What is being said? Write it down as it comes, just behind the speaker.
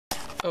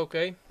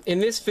Okay, in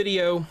this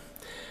video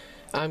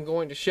I'm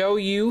going to show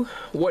you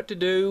what to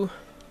do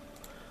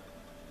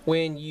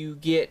when you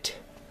get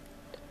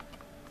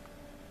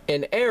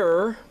an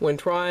error when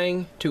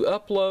trying to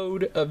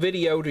upload a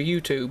video to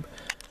YouTube.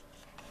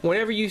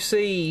 Whenever you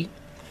see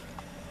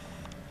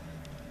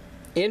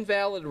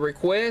invalid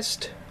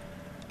request,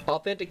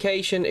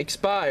 authentication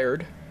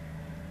expired,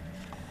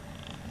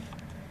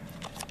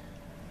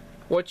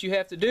 what you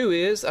have to do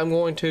is,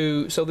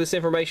 so this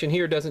information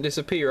here doesn't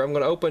disappear, I'm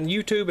going to open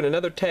YouTube in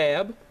another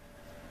tab,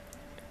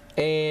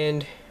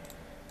 and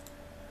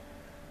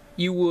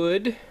you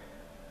would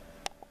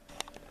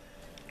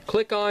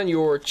click on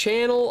your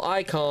channel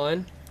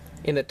icon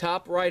in the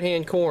top right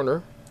hand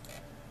corner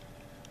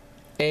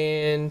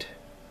and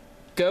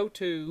go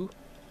to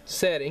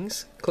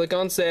Settings, click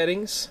on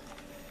Settings,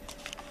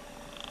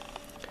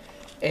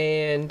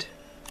 and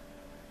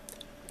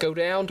go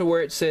down to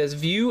where it says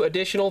View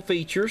Additional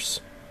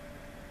Features,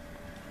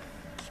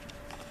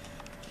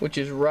 which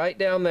is right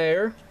down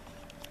there,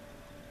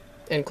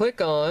 and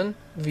click on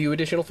View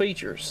Additional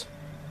Features.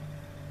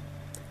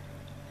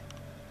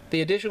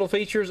 The additional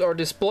features are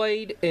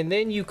displayed, and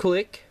then you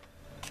click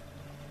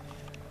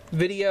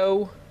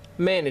Video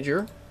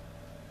Manager.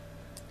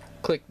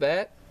 Click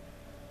that,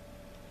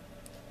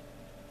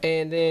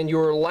 and then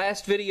your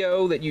last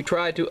video that you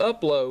tried to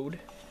upload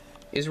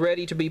is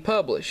ready to be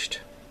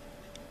published.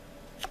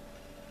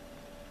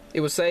 It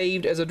was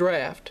saved as a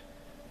draft,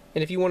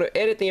 and if you want to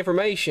edit the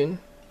information,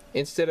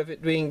 instead of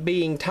it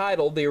being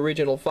titled the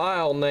original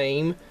file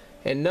name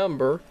and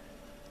number,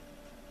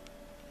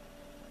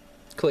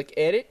 click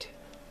Edit,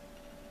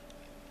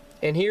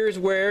 and here's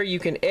where you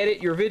can edit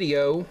your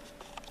video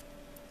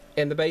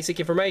and the basic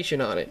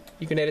information on it.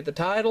 You can edit the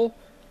title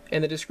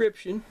and the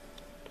description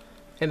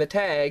and the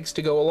tags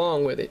to go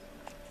along with it.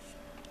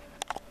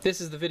 This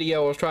is the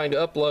video I was trying to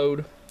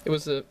upload. It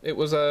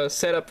was a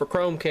setup for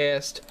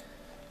Chromecast,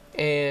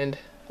 and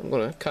I'm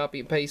going to copy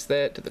and paste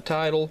that to the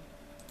title.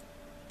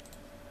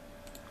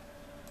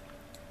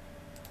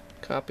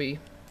 Copy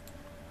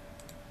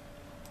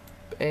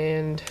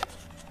and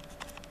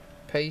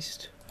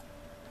paste.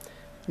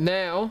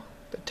 Now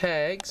the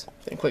tags,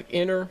 then click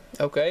Enter.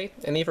 Okay,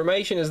 and the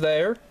information is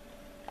there,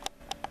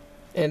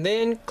 and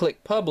then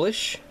click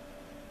Publish.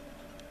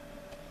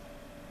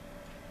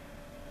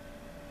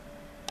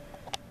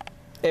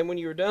 And when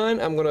you're done,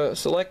 I'm going to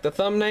select the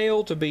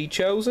thumbnail to be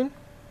chosen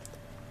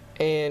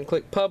and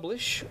click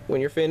Publish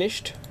when you're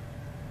finished,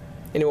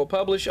 and it will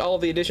publish all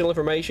the additional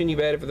information you've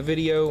added for the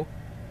video,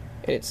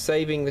 and it's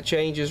saving the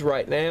changes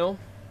right now.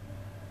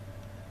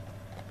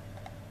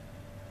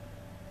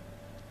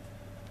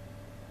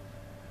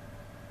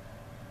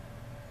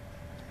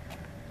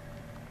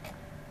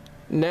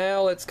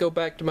 Now let's go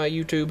back to my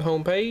YouTube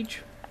homepage.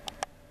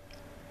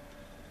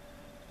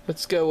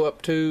 Let's go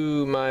up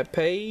to my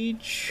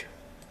page,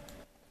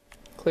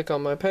 click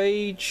on my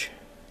page,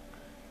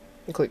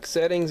 and click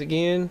Settings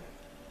again.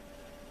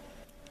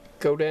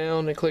 Go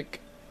down and click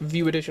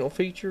View Additional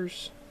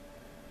Features.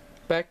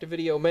 Back to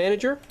Video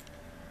Manager.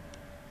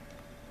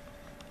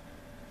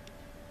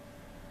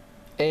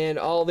 And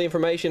all the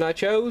information I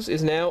chose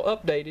is now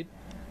updated.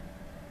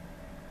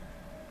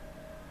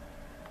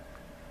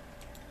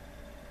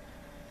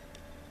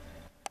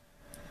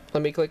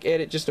 Let me click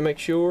Edit just to make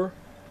sure.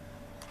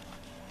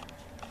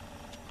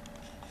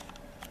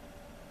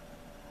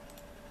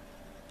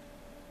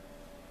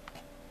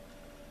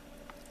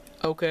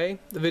 Okay,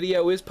 the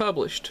video is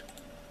published.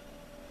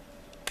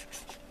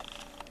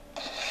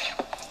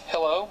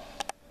 Hello?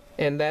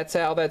 And that's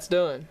how that's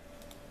done.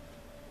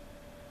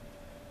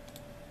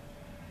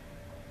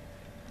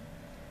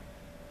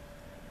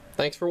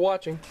 Thanks for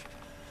watching.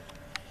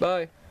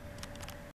 Bye.